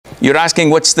You're asking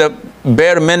what's the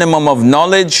bare minimum of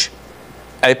knowledge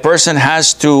a person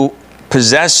has to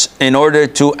possess in order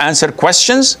to answer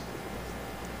questions?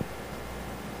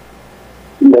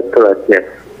 That's correct, yes.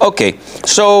 Okay,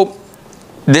 so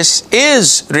this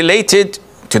is related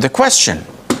to the question.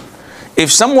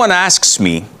 If someone asks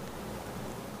me,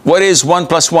 what is 1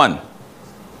 plus 1?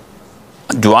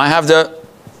 Do I have the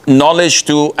knowledge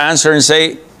to answer and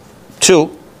say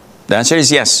 2? The answer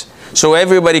is yes. So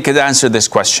everybody could answer this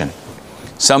question.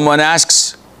 Someone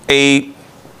asks a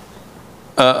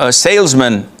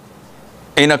salesman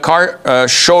in a car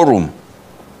showroom,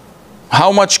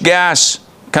 how much gas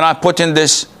can I put in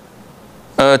this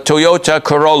Toyota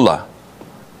Corolla?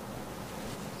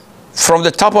 From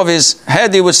the top of his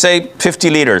head, he would say 50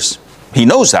 liters. He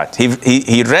knows that.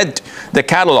 He read the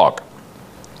catalog.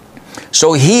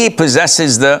 So he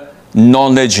possesses the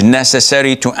knowledge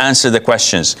necessary to answer the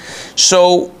questions.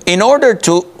 So in order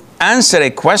to answer a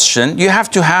question, you have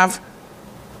to have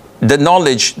the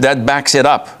knowledge that backs it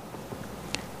up.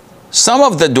 Some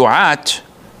of the du'at,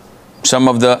 some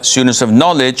of the students of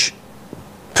knowledge,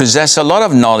 possess a lot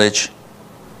of knowledge,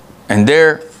 and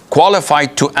they're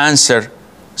qualified to answer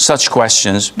such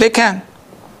questions. They can.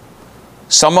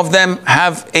 Some of them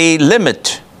have a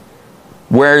limit,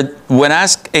 where when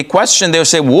asked a question, they'll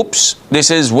say, whoops,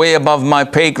 this is way above my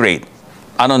pay grade.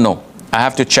 I don't know. I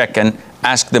have to check and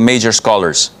ask the major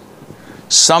scholars.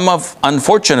 Some of,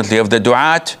 unfortunately, of the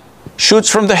du'at shoots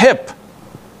from the hip.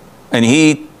 And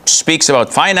he speaks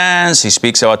about finance, he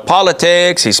speaks about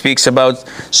politics, he speaks about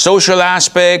social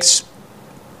aspects.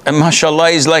 And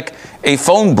mashallah, he's like a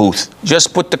phone booth.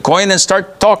 Just put the coin and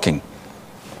start talking.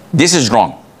 This is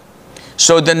wrong.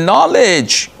 So the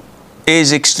knowledge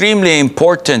is extremely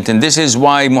important, and this is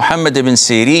why Muhammad ibn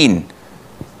Sirin,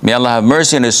 may Allah have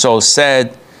mercy on his soul,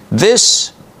 said,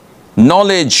 this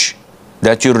knowledge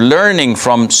that you're learning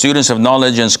from students of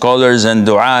knowledge and scholars and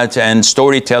du'at and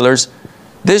storytellers,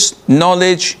 this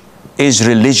knowledge is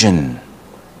religion.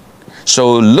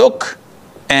 So look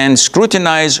and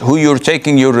scrutinize who you're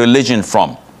taking your religion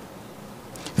from.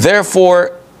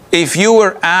 Therefore, if you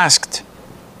were asked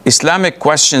Islamic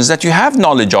questions that you have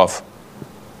knowledge of,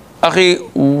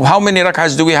 Akhi, how many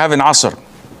rak'ahs do we have in Asr?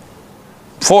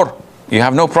 4. You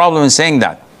have no problem in saying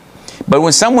that. But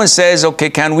when someone says,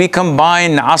 okay, can we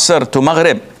combine Asr to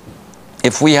Maghrib?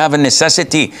 If we have a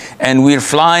necessity and we're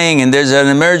flying and there's an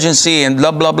emergency and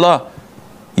blah, blah, blah.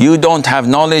 You don't have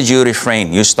knowledge, you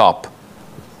refrain, you stop.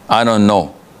 I don't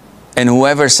know. And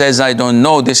whoever says I don't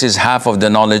know, this is half of the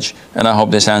knowledge. And I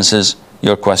hope this answers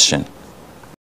your question.